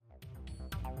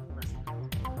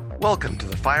Welcome to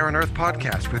the Fire and Earth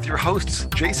podcast with your hosts,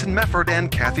 Jason Mefford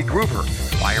and Kathy Gruber.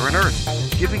 Fire and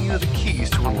Earth, giving you the keys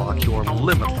to unlock your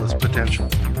limitless potential.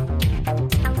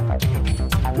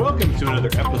 Welcome to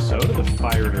another episode of the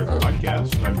Fire and Earth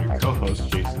podcast. I'm your co-host,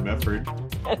 Jason Mefford.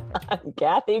 I'm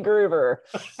Kathy Gruber.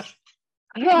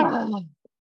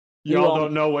 You all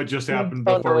don't know what just happened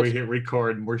before we hit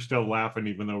record, and we're still laughing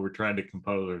even though we're trying to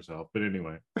compose ourselves. But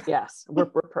anyway. Yes, we're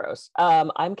pros.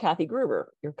 I'm Kathy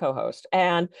Gruber, your co-host,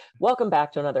 and welcome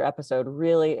back to another episode.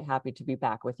 Really happy to be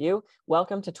back with you.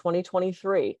 Welcome to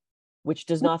 2023, which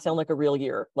does not sound like a real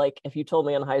year. Like if you told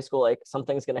me in high school, like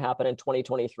something's going to happen in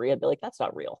 2023, I'd be like, that's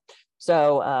not real.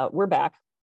 So we're back.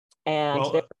 And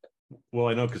well,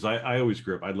 I know, because I always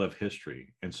grew up, I love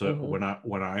history. And so when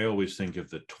I always think of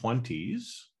the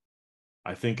 20s,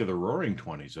 I think of the Roaring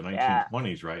 20s, the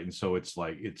 1920s, right? And so it's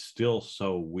like, it's still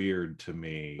so weird to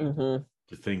me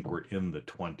to think we're in the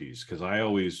 20s, because I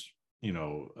always,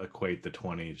 equate the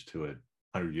 20s to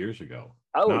 100 years ago.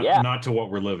 Not to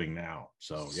what we're living now.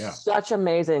 So, yeah. Such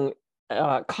amazing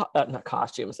not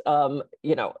costumes.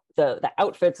 The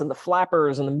outfits and the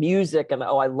flappers and the music. And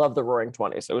I love the Roaring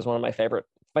 20s. It was one of my favorite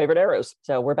eras.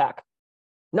 So we're back.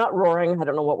 Not roaring. I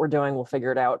don't know what we're doing. We'll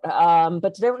figure it out.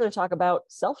 But today we're going to talk about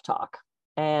self-talk.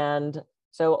 And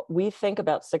so we think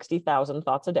about 60,000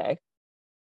 thoughts a day.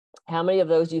 How many of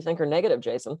those do you think are negative,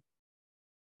 Jason?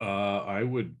 I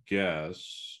would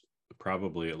guess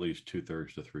probably at least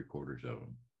 2/3 to 3/4 of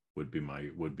them would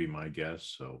be my guess.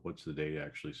 So what's the data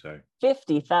actually say?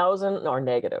 50,000 are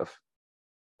negative.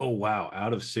 Oh, wow.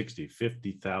 Out of 60,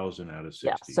 50,000 out of 60.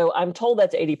 Yeah. So I'm told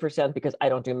that's 80% because I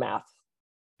don't do math.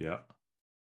 Yeah.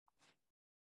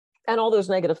 And all those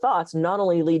negative thoughts not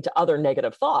only lead to other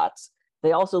negative thoughts,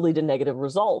 they also lead to negative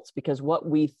results, because what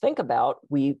we think about,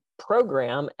 we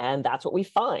program, and that's what we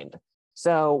find.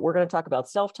 So we're going to talk about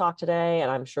self-talk today, and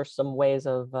I'm sure some ways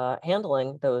of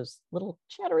handling those little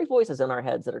chattery voices in our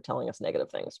heads that are telling us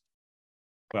negative things.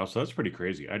 Wow, so that's pretty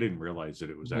crazy. I didn't realize that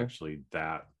it was actually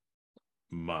that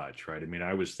much, right? I mean,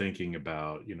 I was thinking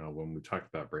about, when we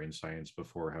talked about brain science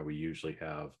before, how we usually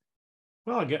have,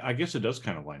 well, I guess it does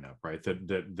kind of line up, right?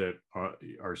 That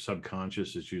our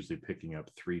subconscious is usually picking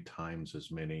up 3 times as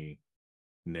many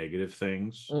negative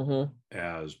things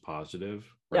as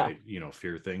positive, right? Yeah.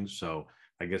 Fear things. So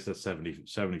I guess that's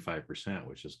 75%,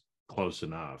 which is close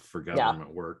enough for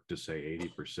government work to say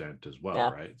 80% as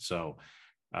well, right? So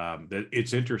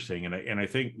it's interesting, and I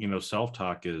think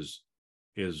self-talk is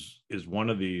one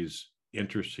of these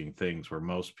interesting things where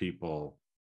most people,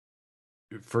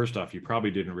 first off, you probably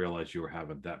didn't realize you were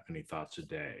having that many thoughts a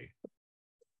day,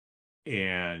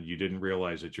 and you didn't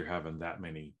realize that you're having that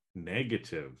many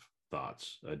negative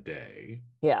thoughts a day.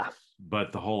 Yeah.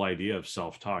 But the whole idea of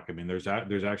self-talk, I mean, there's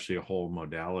actually a whole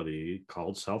modality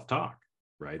called self-talk,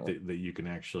 right? That you can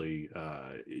actually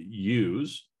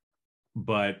use,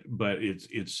 but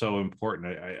it's so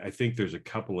important. I think there's a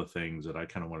couple of things that I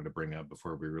kind of wanted to bring up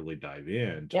before we really dive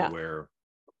in to where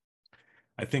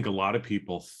I think a lot of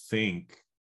people think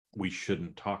we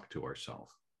shouldn't talk to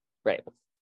ourselves. Right.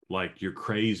 Like, you're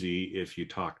crazy if you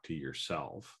talk to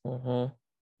yourself.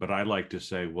 But I like to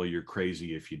say, well, you're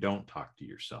crazy if you don't talk to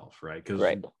yourself, right?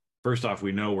 Because first off,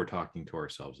 we know we're talking to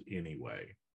ourselves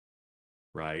anyway,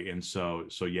 right? And so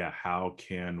yeah, how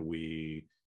can we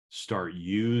start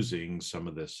using some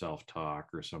of this self-talk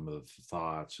or some of the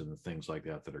thoughts and the things like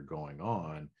that are going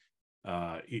on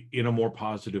in a more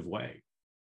positive way?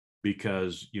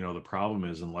 Because, the problem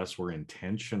is, unless we're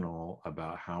intentional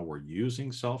about how we're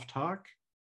using self-talk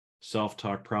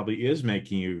probably is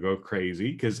making you go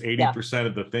crazy, because 80%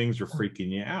 of the things are freaking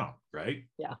you out, right?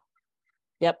 Yeah.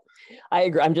 Yep. I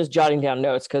agree. I'm just jotting down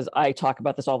notes because I talk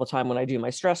about this all the time when I do my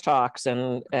stress talks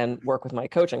and work with my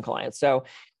coaching clients. So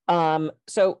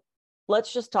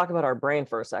let's just talk about our brain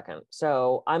for a second.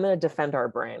 So I'm going to defend our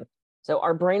brain. So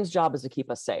our brain's job is to keep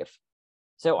us safe.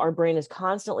 So our brain is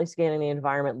constantly scanning the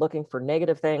environment, looking for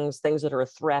negative things that are a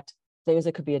threat, things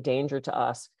that could be a danger to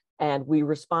us. And we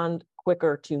respond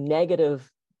quicker to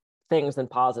negative things than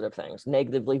positive things.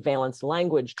 Negatively valenced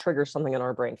language triggers something in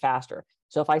our brain faster.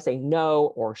 So if I say no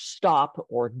or stop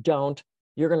or don't,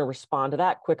 you're going to respond to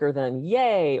that quicker than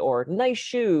yay or nice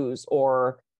shoes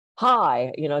or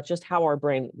hi. It's just how our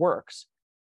brain works.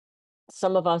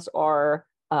 Some of us are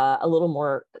a little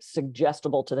more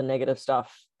suggestible to the negative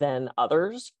stuff than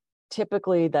others.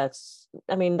 Typically, that's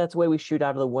the way we shoot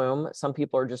out of the womb. Some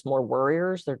people are just more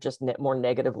worriers. They're just more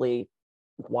negatively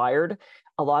wired.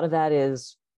 A lot of that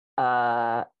is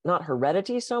not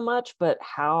heredity so much, but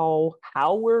how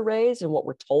we're raised and what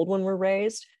we're told when we're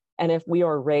raised. And if we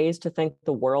are raised to think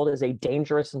the world is a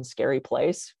dangerous and scary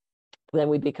place, then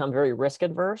we become very risk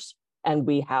adverse. and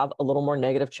we have a little more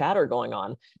negative chatter going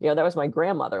on. That was my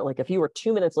grandmother. Like if you were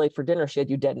 2 minutes late for dinner, she had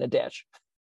you dead in a ditch.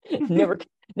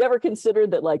 never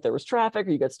considered that like there was traffic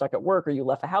or you got stuck at work or you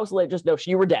left the house late. Just no,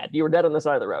 you were dead. You were dead on the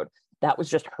side of the road. That was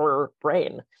just her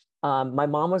brain. My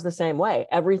mom was the same way.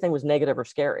 Everything was negative or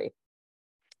scary.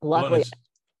 Luckily,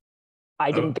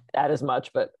 I didn't get that as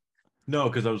much, but no,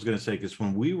 because I was going to say, because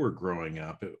when we were growing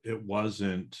up, it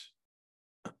wasn't,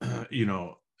 it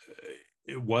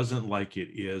wasn't like it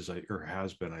is or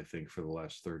has been, I think, for the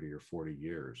last 30 or 40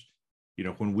 years.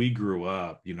 When we grew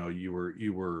up,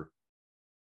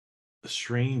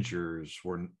 strangers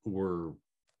were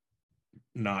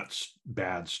not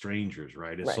bad strangers,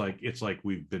 right? It's like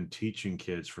we've been teaching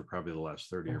kids for probably the last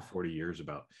 30 or 40 years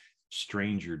about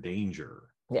stranger danger.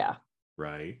 Yeah.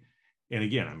 Right. And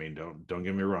again, I mean, don't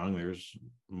get me wrong, there's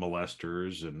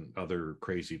molesters and other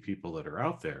crazy people that are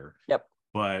out there. Yep.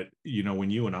 But when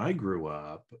you and I grew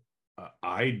up,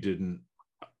 I didn't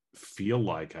feel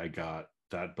like I got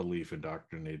that belief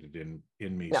indoctrinated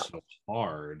in me so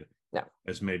hard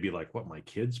as maybe like what my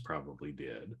kids probably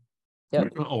did.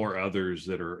 Yep. Or others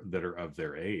that are of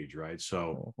their age, right?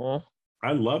 So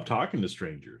I love talking to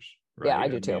strangers, right? Yeah, I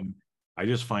do too. I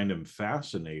just find them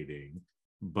fascinating,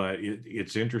 but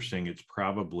it's interesting. It's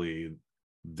probably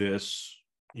this,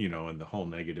 and the whole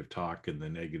negative talk and the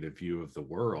negative view of the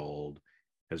world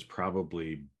has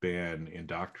probably been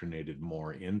indoctrinated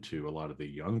more into a lot of the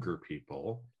younger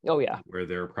people. Oh yeah. Where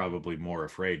they're probably more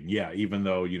afraid. Yeah, even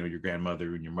though, your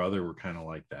grandmother and your mother were kind of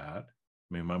like that.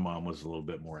 I mean, my mom was a little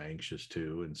bit more anxious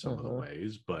too in some of the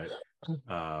ways, but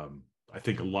I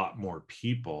think a lot more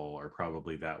people are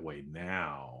probably that way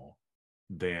now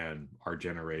than our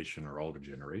generation or older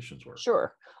generations were.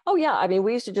 Sure. Oh yeah. I mean,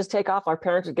 we used to just take off. Our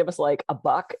parents would give us like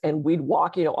 $1 and we'd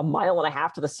walk, 1.5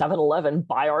 miles to the 7-Eleven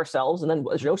by ourselves. And then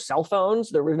there's no cell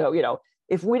phones. There was no,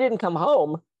 if we didn't come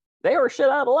home, they were shit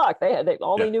out of luck. They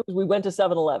knew was we went to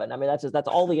 7-Eleven. I mean, that's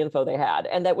all the info they had.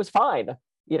 And that was fine,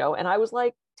 and I was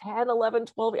like 10, 11,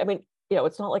 12. I mean,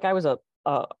 it's not like I was a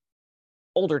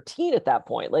older teen at that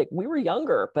point. Like we were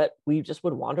younger, but we just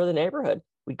would wander the neighborhood.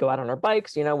 We'd go out on our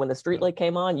bikes, when the street light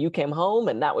came on, you came home,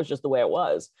 and that was just the way it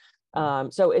was.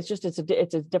 So it's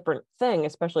a different thing,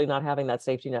 especially not having that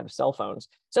safety net of cell phones.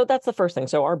 So that's the first thing.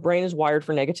 So our brain is wired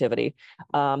for negativity,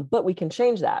 but we can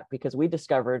change that because we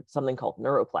discovered something called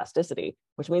neuroplasticity,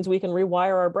 which means we can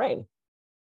rewire our brain.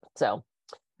 So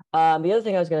the other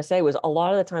thing I was going to say was a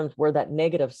lot of the times where that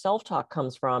negative self-talk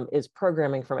comes from is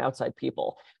programming from outside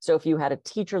people. So if you had a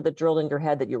teacher that drilled in your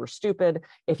head that you were stupid,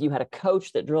 if you had a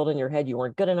coach that drilled in your head you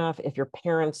weren't good enough, if your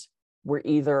parents were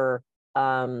either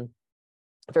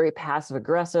very passive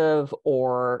aggressive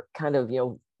or kind of,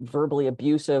 verbally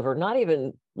abusive, or not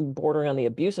even bordering on the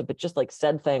abusive, but just like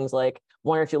said things like,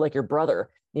 why aren't you like your brother?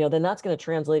 Then that's going to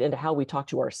translate into how we talk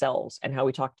to ourselves and how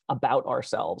we talk about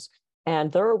ourselves.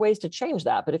 And there are ways to change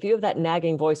that. But if you have that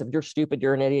nagging voice of you're stupid,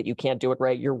 you're an idiot, you can't do it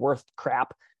right, you're worth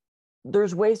crap,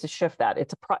 there's ways to shift that.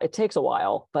 It takes a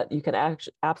while, but you can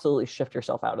absolutely shift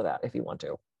yourself out of that if you want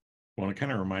to. Well, it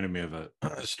kind of reminded me of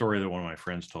a story that one of my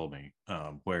friends told me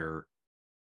where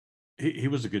he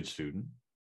was a good student,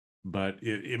 but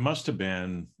it must have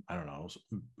been, I don't know,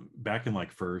 back in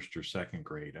like first or second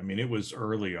grade. I mean, it was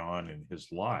early on in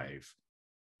his life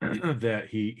that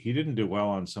he didn't do well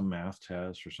on some math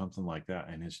test or something like that.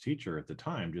 And his teacher at the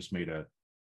time just made a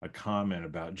comment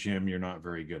about, Jim, you're not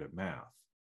very good at math.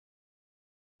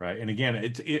 Right. And again,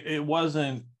 it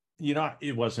wasn't,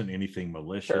 it wasn't anything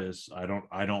malicious. Sure.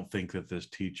 I don't think that this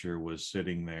teacher was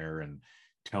sitting there and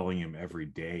telling him every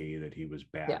day that he was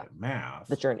bad at math.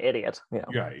 That you're an idiot. Yeah.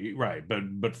 Yeah. Right.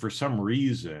 But for some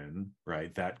reason,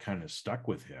 right, that kind of stuck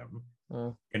with him.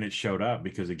 And it showed up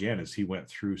because, again, as he went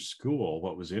through school,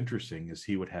 what was interesting is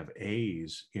he would have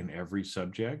A's in every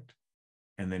subject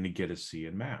and then he'd get a C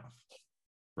in math,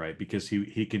 right? Because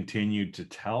he continued to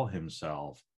tell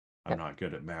himself, I'm not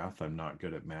good at math. I'm not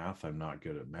good at math. I'm not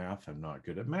good at math. I'm not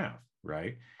good at math,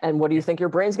 right? And what do you think your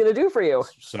brain's going to do for you?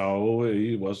 So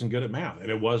he wasn't good at math.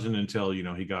 And it wasn't until,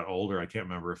 he got older. I can't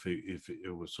remember if it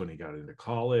was when he got into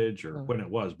college or when it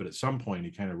was, but at some point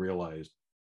he kind of realized,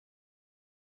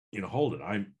 hold it.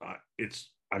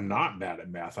 I'm not bad at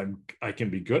math. I can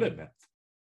be good at math.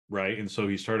 Right. And so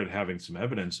he started having some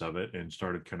evidence of it and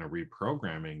started kind of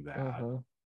reprogramming that.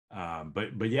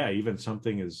 But yeah, even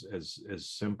something as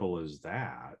simple as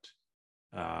that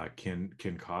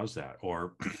can cause that.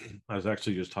 Or I was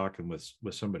actually just talking with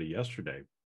somebody yesterday.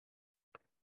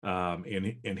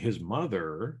 And his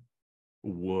mother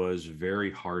was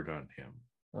very hard on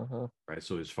him. Right.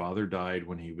 So his father died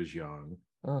when he was young.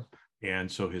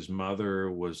 And so his mother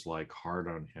was like hard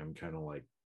on him, kind of like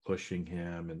pushing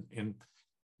him. And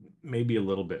maybe a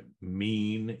little bit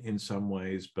mean in some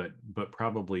ways, but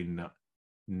probably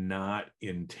not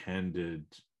intended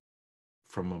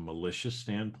from a malicious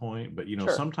standpoint. But, you know,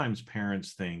 sometimes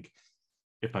parents think,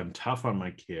 if I'm tough on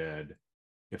my kid,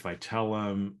 if I tell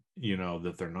them, you know,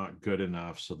 that they're not good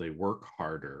enough, so they work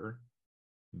harder,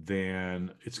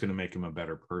 then it's going to make them a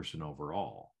better person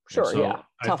overall. Sure. So yeah.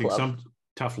 I think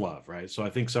tough love, right? So I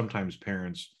think sometimes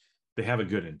parents, they have a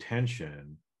good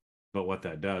intention, but what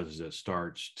that does is it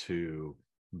starts to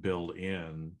build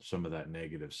in some of that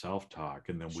negative self-talk,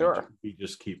 and then we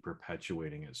just keep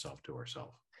perpetuating itself to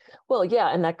ourselves. Well,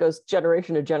 yeah, and that goes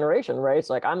generation to generation, right? It's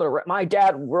like, my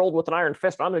dad ruled with an iron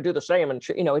fist, I'm going to do the same, and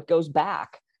you know, it goes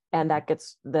back, and that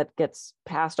gets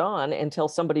passed on until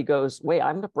somebody goes, wait,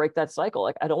 I'm going to break that cycle.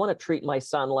 Like, I don't want to treat my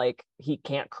son like he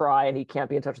can't cry and he can't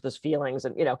be in touch with his feelings,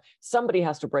 and you know, somebody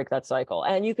has to break that cycle,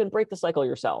 and you can break the cycle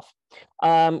yourself.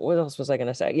 What else was I going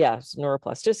to say? Yes,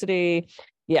 neuroplasticity.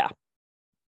 Yeah.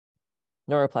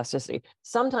 Neuroplasticity.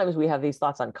 Sometimes we have these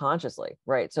thoughts unconsciously,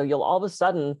 right? So you'll all of a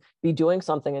sudden be doing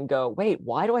something and go, wait,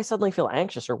 why do I suddenly feel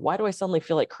anxious? Or why do I suddenly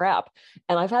feel like crap?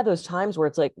 And I've had those times where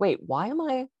it's like, wait, why am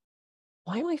I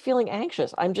feeling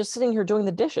anxious? I'm just sitting here doing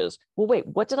the dishes. Well, wait,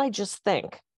 what did I just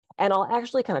think? And I'll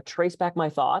actually kind of trace back my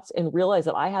thoughts and realize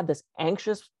that I had this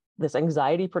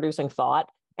anxiety producing thought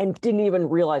and didn't even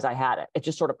realize I had it. It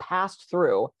just sort of passed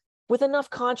through with enough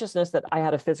consciousness that I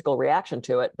had a physical reaction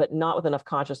to it, but not with enough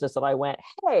consciousness that I went,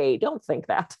 hey, don't think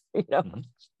that. You know,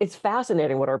 It's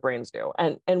fascinating what our brains do.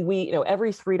 And we, you know,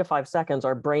 every 3 to 5 seconds,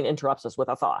 our brain interrupts us with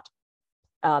a thought.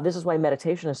 This is why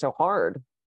meditation is so hard,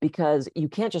 because you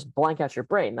can't just blank out your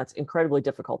brain. That's incredibly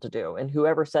difficult to do. And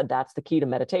whoever said that's the key to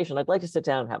meditation, I'd like to sit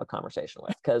down and have a conversation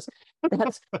with, because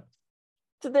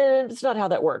it's not how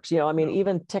that works. You know, I mean,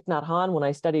 even Thich Nhat Hanh, when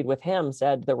I studied with him,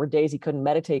 said there were days he couldn't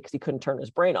meditate because he couldn't turn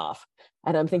his brain off.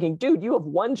 And I'm thinking, dude, you have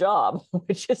one job,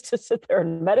 which is to sit there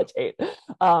and meditate.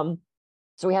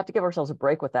 So we have to give ourselves a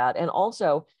break with that. And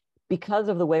also, because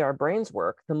of the way our brains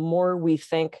work, the more we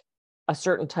think a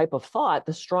certain type of thought,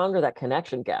 the stronger that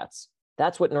connection gets.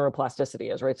 That's what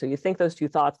neuroplasticity is, right? So you think those two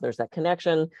thoughts, there's that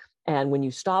connection. And when you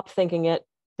stop thinking it,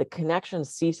 the connection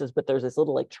ceases, but there's this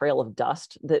little like trail of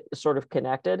dust that is sort of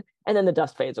connected, and then the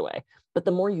dust fades away. But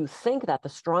the more you think that, the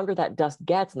stronger that dust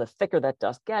gets and the thicker that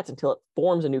dust gets until it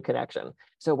forms a new connection.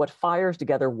 So what fires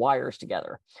together wires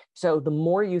together. So the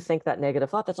more you think that negative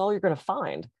thought, that's all you're going to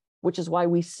find, which is why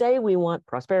we say we want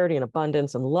prosperity and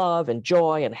abundance and love and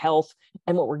joy and health.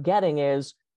 And what we're getting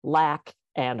is lack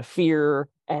and fear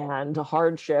and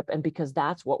hardship. And because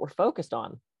that's what we're focused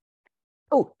on.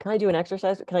 Oh, can I do an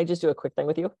exercise? Can I just do a quick thing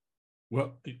with you?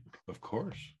 Well, of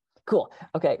course. Cool.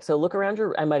 Okay. So look around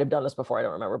I might have done this before, I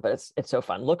don't remember, but it's so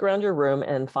fun. Look around your room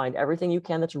and find everything you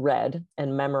can that's red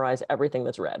and memorize everything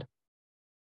that's red.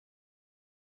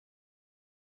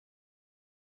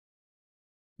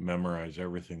 Memorize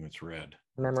everything that's red.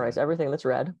 Memorize everything that's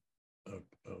red.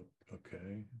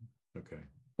 Okay. Okay.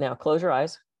 Now close your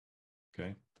eyes.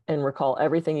 Okay. And recall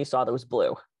everything you saw that was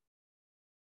blue.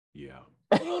 Yeah.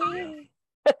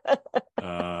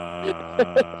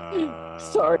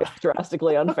 Sorry,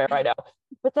 drastically unfair, I know.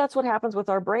 But that's what happens with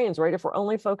our brains, right? If we're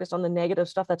only focused on the negative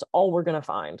stuff, that's all we're going to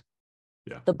find.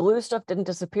 Yeah. The blue stuff didn't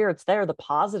disappear. It's there. The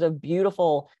positive,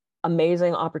 beautiful,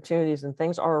 amazing opportunities and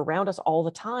things are around us all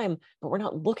the time, but we're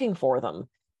not looking for them.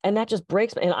 And that just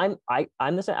breaks me. And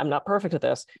I'm the same. I'm not perfect at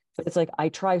this, but it's like I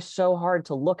try so hard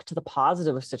to look to the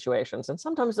positive of situations. And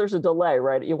sometimes there's a delay,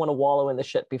 right? You want to wallow in the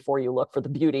shit before you look for the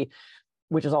beauty,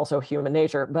 which is also human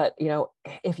nature. But, you know,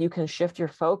 if you can shift your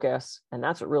focus, and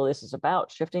that's what really this is about,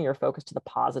 shifting your focus to the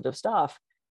positive stuff,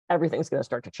 everything's going to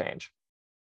start to change.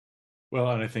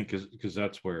 Well, and I think because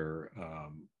that's where,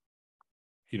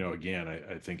 you know, again,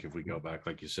 I think if we go back,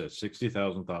 like you said,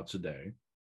 60,000 thoughts a day,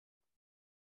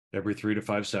 every 3 to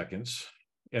 5 seconds,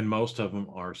 and most of them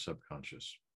are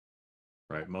subconscious,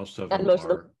 right? Most of them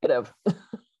are negative.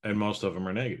 And most of them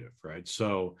are negative, right?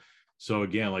 So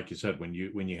again, like you said, when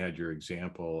you had your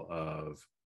example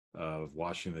of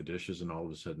washing the dishes and all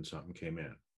of a sudden something came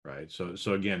in, right?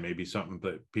 So again, maybe something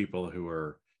that people who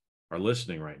are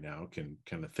listening right now can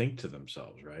kind of think to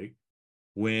themselves, right?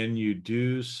 When you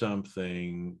do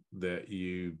something that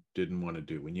you didn't want to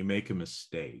do, when you make a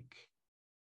mistake,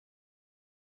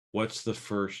 what's the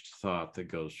first thought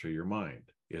that goes through your mind?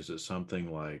 Is it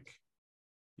something like,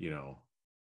 you know,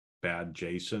 bad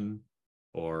Jason,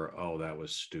 or, oh, that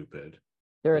was stupid,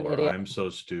 You're an idiot. I'm so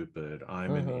stupid,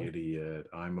 I'm an idiot,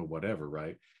 I'm a whatever,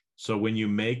 right? So when you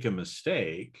make a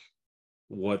mistake,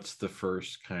 what's the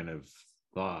first kind of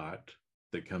thought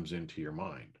that comes into your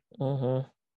mind?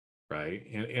 Right?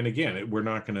 And again, we're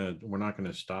not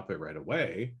gonna stop it right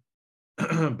away.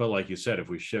 but like you said, if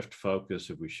we shift focus,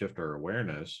 if we shift our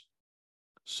awareness,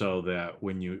 so that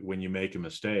when you make a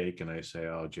mistake and I say,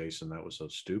 oh, Jason, that was so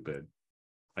stupid,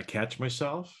 I catch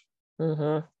myself.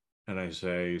 Mm-hmm. And I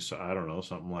say, so I don't know,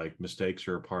 something like mistakes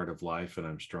are a part of life and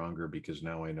I'm stronger because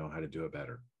now I know how to do it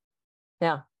better.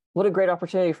 Yeah. What a great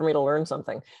opportunity for me to learn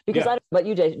something. Because but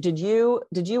you did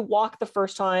you walk the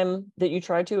first time that you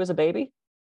tried to as a baby?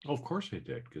 Oh, of course I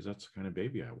did, because that's the kind of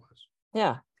baby I was.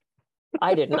 Yeah.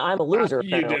 I didn't. I'm a loser.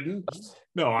 You didn't?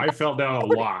 No, I fell down a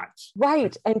lot.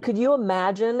 Right. And could you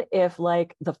imagine if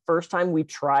like the first time we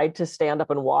tried to stand up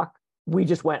and walk, we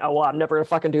just went, oh, well, I'm never gonna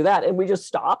fucking do that. And we just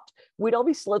stopped. We'd all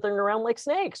be slithering around like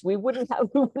snakes. We wouldn't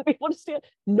be able to stand.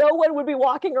 No one would be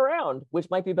walking around, which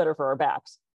might be better for our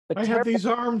backs. But I have these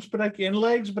arms, and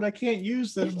legs, but I can't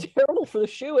use them. It's terrible for the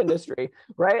shoe industry,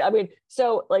 right? I mean,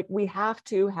 so like we have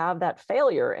to have that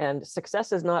failure, and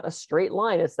success is not a straight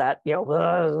line. It's that,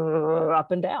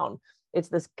 up and down. It's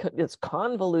this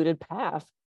convoluted path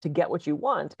to get what you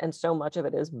want. And so much of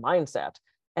it is mindset.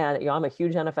 And, I'm a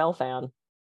huge NFL fan.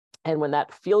 And when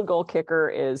that field goal kicker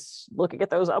is looking at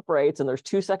those uprights and there's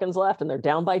 2 seconds left and they're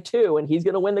down by 2 and he's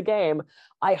going to win the game,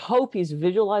 I hope he's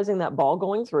visualizing that ball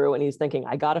going through and he's thinking,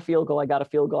 I got a field goal, I got a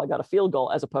field goal, I got a field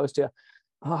goal, as opposed to,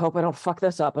 oh, I hope I don't fuck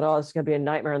this up, and this is going to be a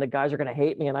nightmare and the guys are going to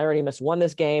hate me and I already won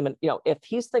this game. And, if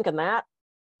he's thinking that,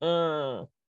 I know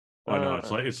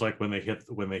it's like when they hit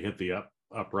the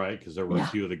upright, because there were a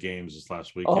few of the games this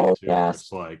last weekend too. Yes.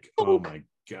 It's like, oh my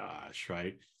gosh,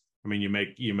 right? I mean,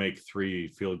 you make 3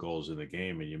 field goals in the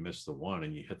game and you miss the one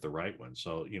and you hit the right one.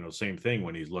 So, same thing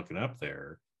when he's looking up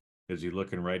there. Is he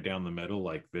looking right down the middle,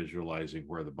 like visualizing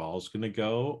where the ball's going to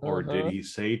go? Or did he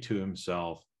say to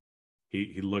himself,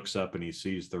 he looks up and he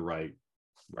sees the right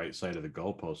side of the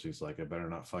goalpost. He's like, I better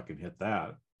not fucking hit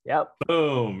that. Yep.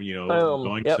 Boom,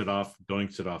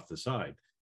 doinks it off the side.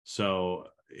 So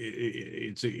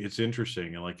it's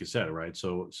interesting. And like you said, right.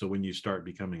 So when you start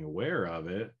becoming aware of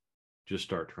it, just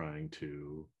start trying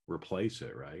to replace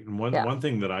it, right? And one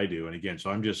thing that I do, and again,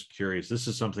 so I'm just curious, this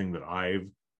is something that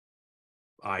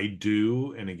I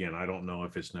do, and again, I don't know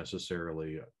if it's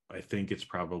necessarily, I think it's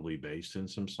probably based in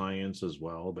some science as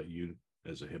well, but you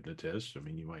as a hypnotist, I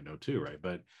mean, you might know too, right?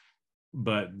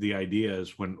 But the idea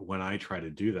is when I try to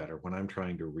do that, or when I'm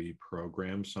trying to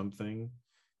reprogram something,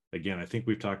 again, I think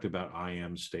we've talked about I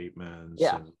am statements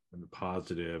and the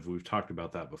positive. We've talked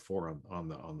about that before on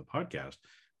the podcast.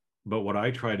 But what I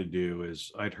try to do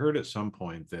is, I'd heard at some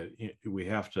point that we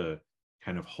have to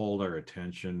kind of hold our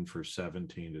attention for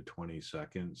 17 to 20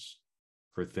 seconds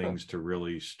for things to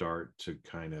really start to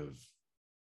kind of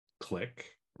click,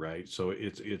 right? So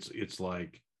it's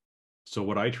like, so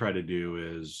what I try to do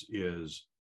is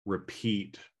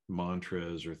repeat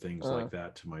mantras or things like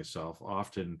that to myself,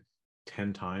 often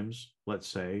 10 times, let's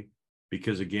say,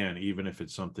 because again, even if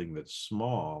it's something that's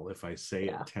small, if I say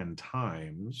it 10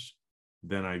 times,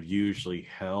 then I've usually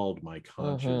held my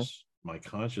consciousness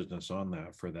on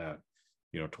that for that,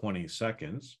 20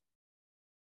 seconds.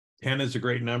 10 is a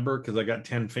great number because I got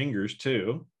 10 fingers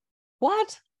too.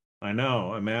 What? I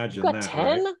know. Imagine you got that.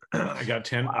 10? Right? I got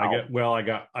 10. Wow.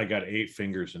 I got 8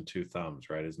 fingers and 2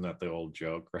 thumbs, right? Isn't that the old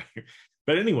joke, right?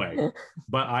 But anyway,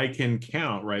 but I can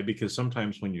count, right? Because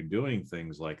sometimes when you're doing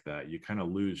things like that, you kind of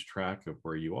lose track of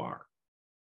where you are.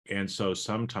 And so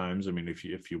sometimes, I mean, if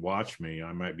you watch me,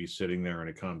 I might be sitting there in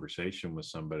a conversation with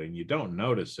somebody and you don't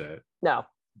notice it. No.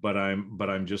 But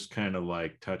I'm just kind of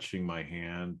like touching my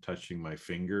hand, touching my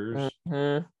fingers,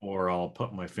 or I'll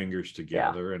put my fingers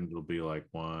together and it'll be like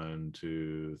 1,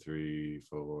 2, 3,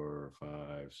 4, 5,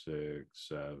 6,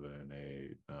 7,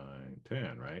 8, 9,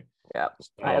 10, right? Yeah. So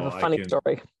I have a funny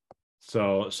story.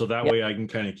 So that way I can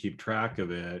kind of keep track of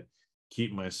it,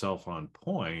 keep myself on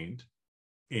point.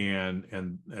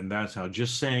 And that's how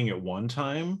just saying it one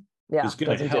time is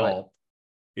going to help.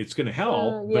 It's going to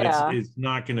help, but it's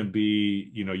not going to be,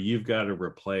 you've got to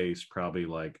replace probably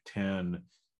like 10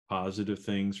 positive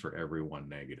things for every one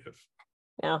negative.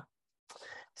 Yeah.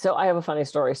 So I have a funny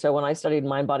story. So when I studied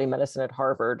mind-body medicine at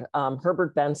Harvard,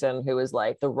 Herbert Benson, who is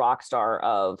like the rock star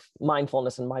of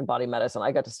mindfulness and mind-body medicine,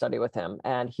 I got to study with him.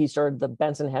 And he started the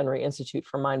Benson Henry Institute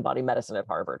for Mind-Body Medicine at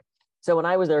Harvard. So when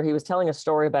I was there, he was telling a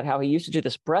story about how he used to do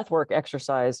this breathwork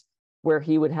exercise where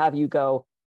he would have you go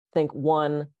think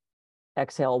 1,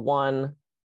 exhale 1,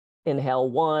 inhale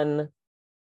 1,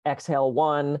 exhale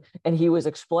 1. And he was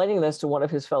explaining this to one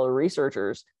of his fellow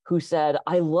researchers who said,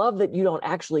 I love that you don't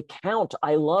actually count.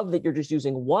 I love that you're just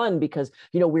using 1 because,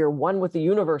 we're one with the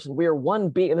universe and we're one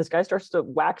being. And this guy starts to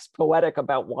wax poetic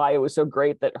about why it was so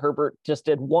great that Herbert just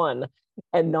did 1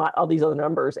 and not all these other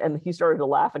numbers. And he started to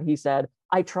laugh and he said,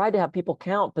 I tried to have people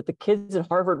count, but the kids at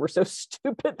Harvard were so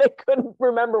stupid they couldn't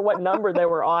remember what number they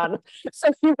were on. So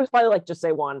he was finally like, just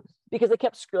say 1, because they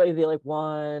kept scrolling, they like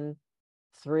 1,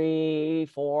 3,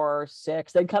 4,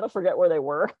 6. They'd kind of forget where they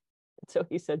were. So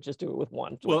he said, just do it with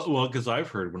 1. Well, because I've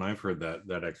heard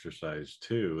that exercise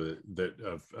too, that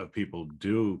of people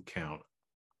do count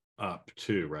up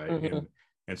too, right? Mm-hmm.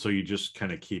 And so you just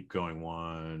kind of keep going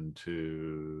 1,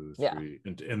 2, 3, yeah.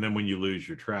 and then when you lose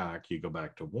your track, you go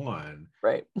back to 1.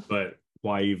 Right. But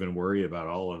why even worry about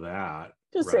all of that?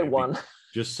 Just say 1.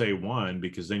 Just say 1,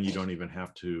 because then you don't even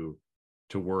have to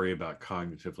worry about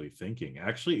cognitively thinking.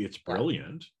 Actually, it's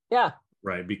brilliant. Yeah.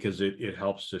 Right, because it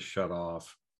helps to shut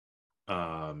off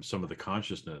some of the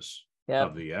consciousness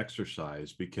of the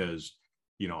exercise, because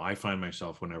I find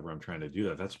myself whenever I'm trying to do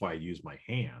that, that's why I use my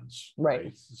hands,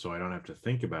 right? So I don't have to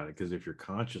think about it, because if you're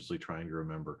consciously trying to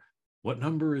remember what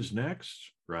number is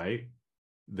next, right,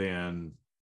 then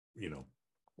you're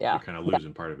kind of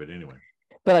losing part of it anyway.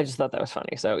 But I just thought that was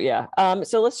funny. So yeah.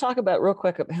 So let's talk about real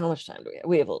quick, how much time do we have?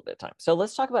 We have a little bit of time. So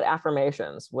let's talk about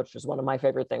affirmations, which is one of my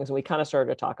favorite things. And we kind of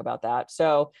started to talk about that.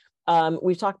 So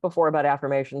we've talked before about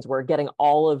affirmations, where getting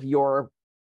all of your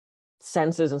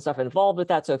senses and stuff involved with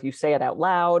that. So if you say it out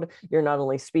loud, you're not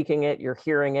only speaking it, you're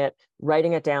hearing it.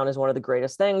 Writing it down is one of the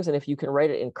greatest things. And if you can write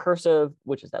it in cursive,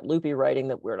 which is that loopy writing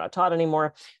that we're not taught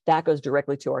anymore, that goes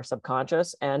directly to our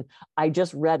subconscious. And I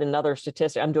just read another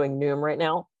statistic. I'm doing Noom right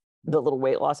now, the little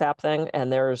weight loss app thing.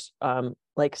 And there's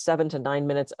like 7 to 9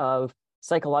 minutes of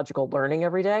psychological learning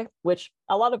every day, which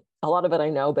a lot of it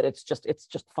I know, but it's just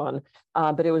fun.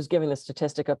 But it was giving the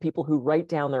statistic of people who write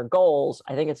down their goals.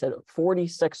 I think it said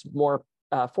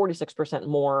 46%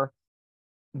 more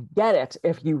get it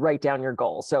if you write down your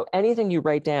goals. So anything you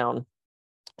write down,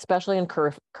 especially in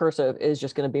cursive, is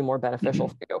just going to be more beneficial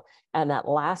for you. And that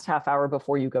last half hour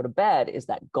before you go to bed is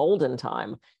that golden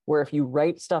time, where if you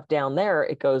write stuff down there,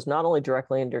 it goes not only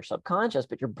directly into your subconscious,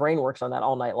 but your brain works on that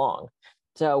all night long.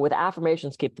 So with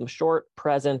affirmations, keep them short,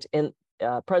 present,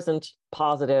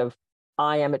 positive.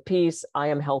 I am at peace. I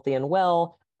am healthy and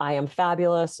well. I am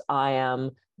fabulous. I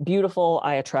am beautiful.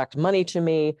 I attract money to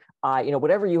me.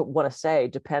 Whatever you want to say,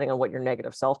 depending on what your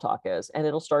negative self-talk is, and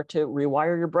it'll start to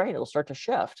rewire your brain. It'll start to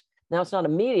shift. Now, it's not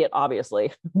immediate,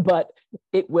 obviously, but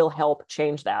it will help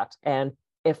change that. And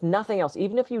if nothing else,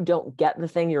 even if you don't get the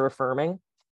thing you're affirming,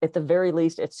 at the very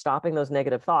least, it's stopping those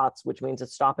negative thoughts, which means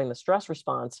it's stopping the stress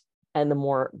response. And the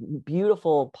more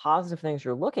beautiful, positive things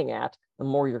you're looking at, the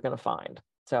more you're going to find.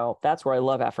 So that's where I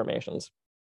love affirmations.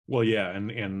 Well, yeah,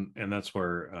 and that's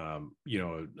where a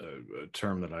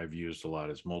term that I've used a lot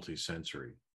is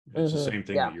multisensory. It's the same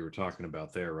thing that you were talking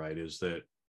about there, right? Is that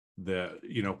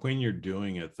when you're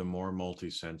doing it, the more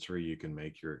multisensory you can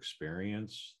make your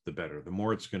experience, the better. The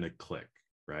more it's going to click,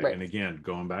 right? And again,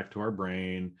 going back to our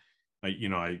brain,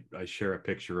 I share a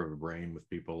picture of a brain with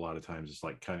people a lot of times. It's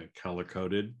like kind of color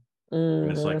coded.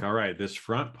 And it's like, all right, this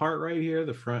front part right here,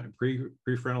 the front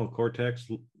prefrontal cortex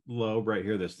lobe right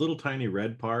here, this little tiny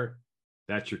red part,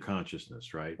 that's your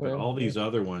consciousness, right? But all these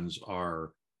other ones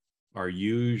are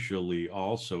usually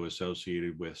also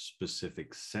associated with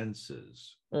specific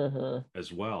senses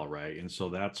as well, right? And so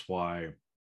that's why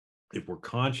if we're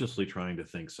consciously trying to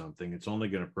think something, it's only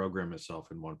going to program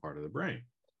itself in one part of the brain.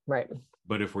 Right.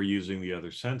 But if we're using the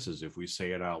other senses, if we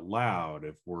say it out loud,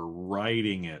 if we're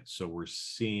writing it, so we're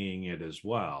seeing it as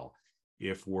well,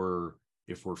 if we're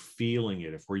feeling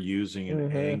it, if we're using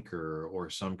an anchor or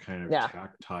some kind of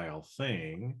tactile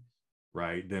thing,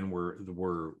 right, then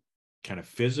we're kind of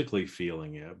physically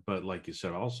feeling it. But like you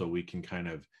said, also we can kind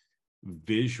of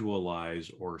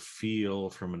visualize or feel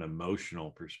from an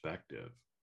emotional perspective.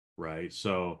 Right.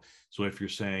 So if you're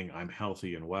saying I'm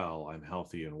healthy and well, I'm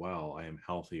healthy and well, I am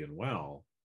healthy and well,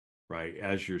 right?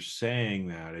 As you're saying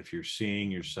that, if you're seeing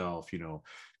yourself,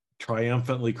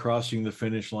 triumphantly crossing the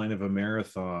finish line of a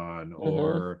marathon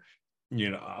or,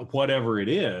 whatever it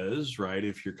is, right?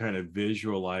 If you're kind of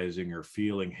visualizing or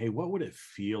feeling, hey, what would it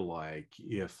feel like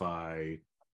if I,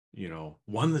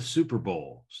 won the Super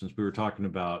Bowl, since we were talking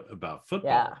about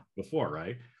football before,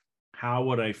 right? How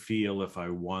would I feel if I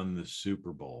won the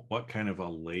Super Bowl? What kind of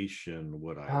elation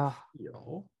would I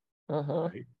feel?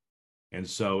 Right? And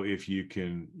so if you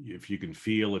can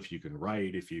feel, if you can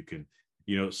write, if you can,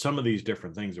 some of these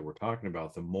different things that we're talking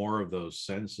about, the more of those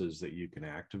senses that you can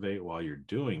activate while you're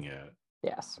doing it,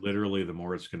 Yes. Literally, the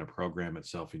more it's going to program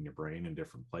itself in your brain in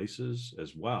different places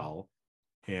as well.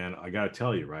 And I got to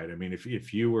tell you, right? I mean,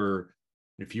 if you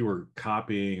were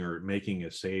copying or making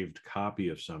a saved copy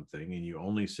of something and you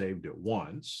only saved it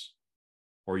once,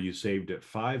 or you saved it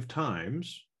 5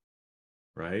 times,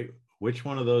 right? Which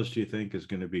one of those do you think is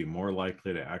going to be more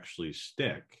likely to actually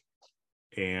stick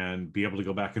and be able to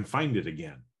go back and find it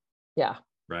again? Yeah.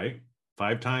 Right?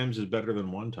 5 times is better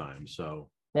than 1 time. So.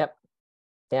 Yep.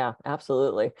 Yeah,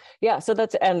 absolutely. Yeah. So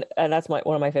that's, and that's one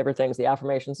of my favorite things, the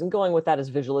affirmations, and going with that is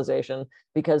visualization,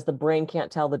 because the brain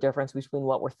can't tell the difference between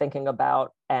what we're thinking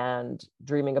about and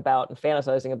dreaming about and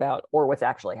fantasizing about, or what's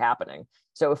actually happening.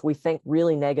 So if we think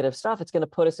really negative stuff, it's going to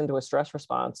put us into a stress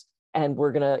response. And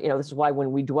we're going to, this is why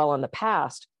when we dwell on the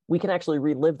past, we can actually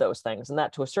relive those things. And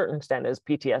that to a certain extent is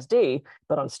PTSD,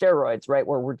 but on steroids, right?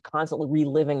 Where we're constantly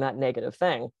reliving that negative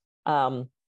thing.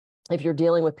 If you're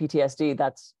dealing with PTSD,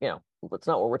 that's, that's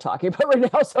not what we're talking about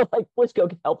right now. So please go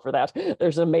get help for that.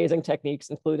 There's amazing techniques,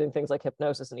 including things like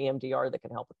hypnosis and EMDR, that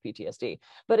can help with PTSD.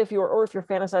 But if you're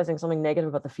fantasizing something negative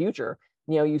about the future,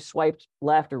 you swiped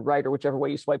left or right or whichever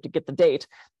way you swipe to get the date,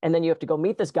 and then you have to go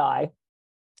meet this guy.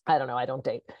 I don't know, I don't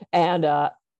date. And,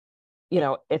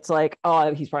 it's like,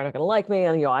 oh, he's probably not going to like me.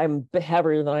 And, I'm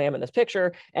heavier than I am in this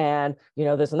picture. And,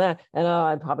 this and that. And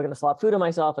I'm probably going to slop food on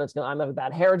myself. And I'm having a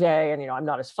bad hair day. And, I'm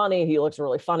not as funny. He looks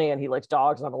really funny and he likes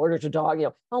dogs and I'm allergic to dog.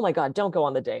 Oh my God, don't go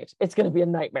on the date. It's going to be a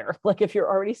nightmare. If you're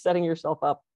already setting yourself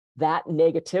up that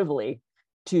negatively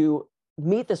to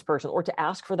meet this person or to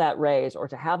ask for that raise or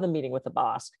to have the meeting with the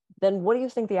boss, then what do you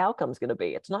think the outcome is going to be?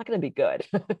 It's not going to be good,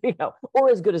 or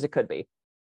as good as it could be.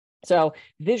 So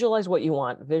visualize what you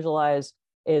want. Visualize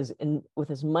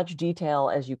with as much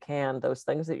detail as you can those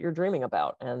things that you're dreaming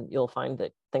about, and you'll find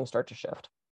that things start to shift.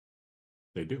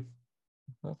 They do.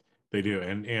 Mm-hmm. They do.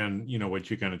 And what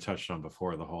you kind of touched on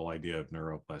before, the whole idea of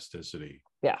neuroplasticity.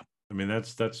 Yeah. I mean,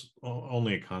 that's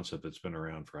only a concept that's been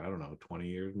around for, I don't know, 20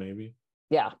 years, maybe.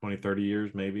 Yeah. 20, 30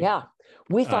 years, maybe. Yeah.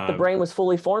 We thought the brain was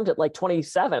fully formed at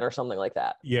 27 or something like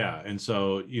that. Yeah. And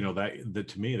so, that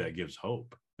to me, that gives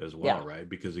hope as well, yeah. Right?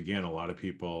 Because again, a lot of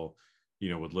people,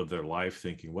 would live their life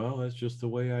thinking, well, that's just the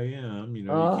way I am. You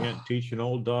can't teach an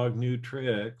old dog new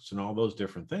tricks and all those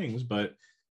different things, but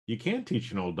you can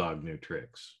teach an old dog new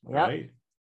tricks, yep. Right?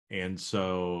 And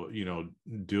so,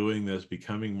 doing this,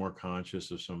 becoming more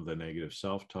conscious of some of the negative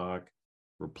self-talk,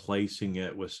 replacing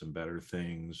it with some better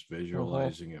things,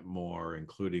 visualizing it more,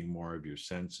 including more of your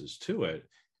senses to it.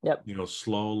 Yep.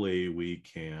 Slowly we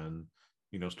can,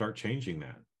 start changing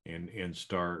that. And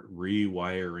start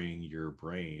rewiring your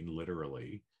brain,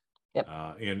 literally. Yep.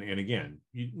 And again,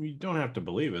 you don't have to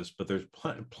believe us, but there's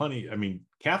plenty. I mean,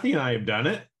 Kathy and I have done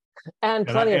it, and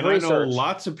plenty of research. I know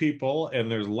lots of people, and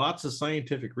there's lots of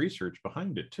scientific research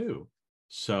behind it too.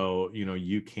 So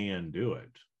you can do it,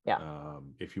 yeah,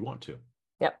 if you want to.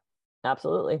 Yep,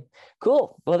 absolutely.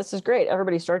 Cool. Well, this is great.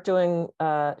 Everybody, start doing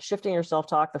shifting your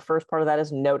self-talk. The first part of that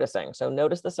is noticing. So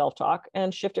notice the self-talk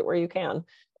and shift it where you can.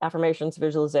 Affirmations,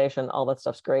 visualization, all that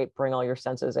stuff's great. Bring all your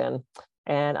senses in.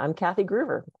 And I'm Kathy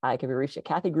Gruver. I can be reached at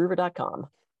kathygruver.com.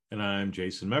 And I'm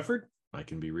Jason Mefford. I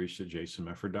can be reached at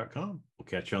jasonmefford.com. We'll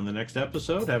catch you on the next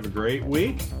episode. Have a great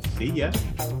week. See ya.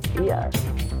 See ya.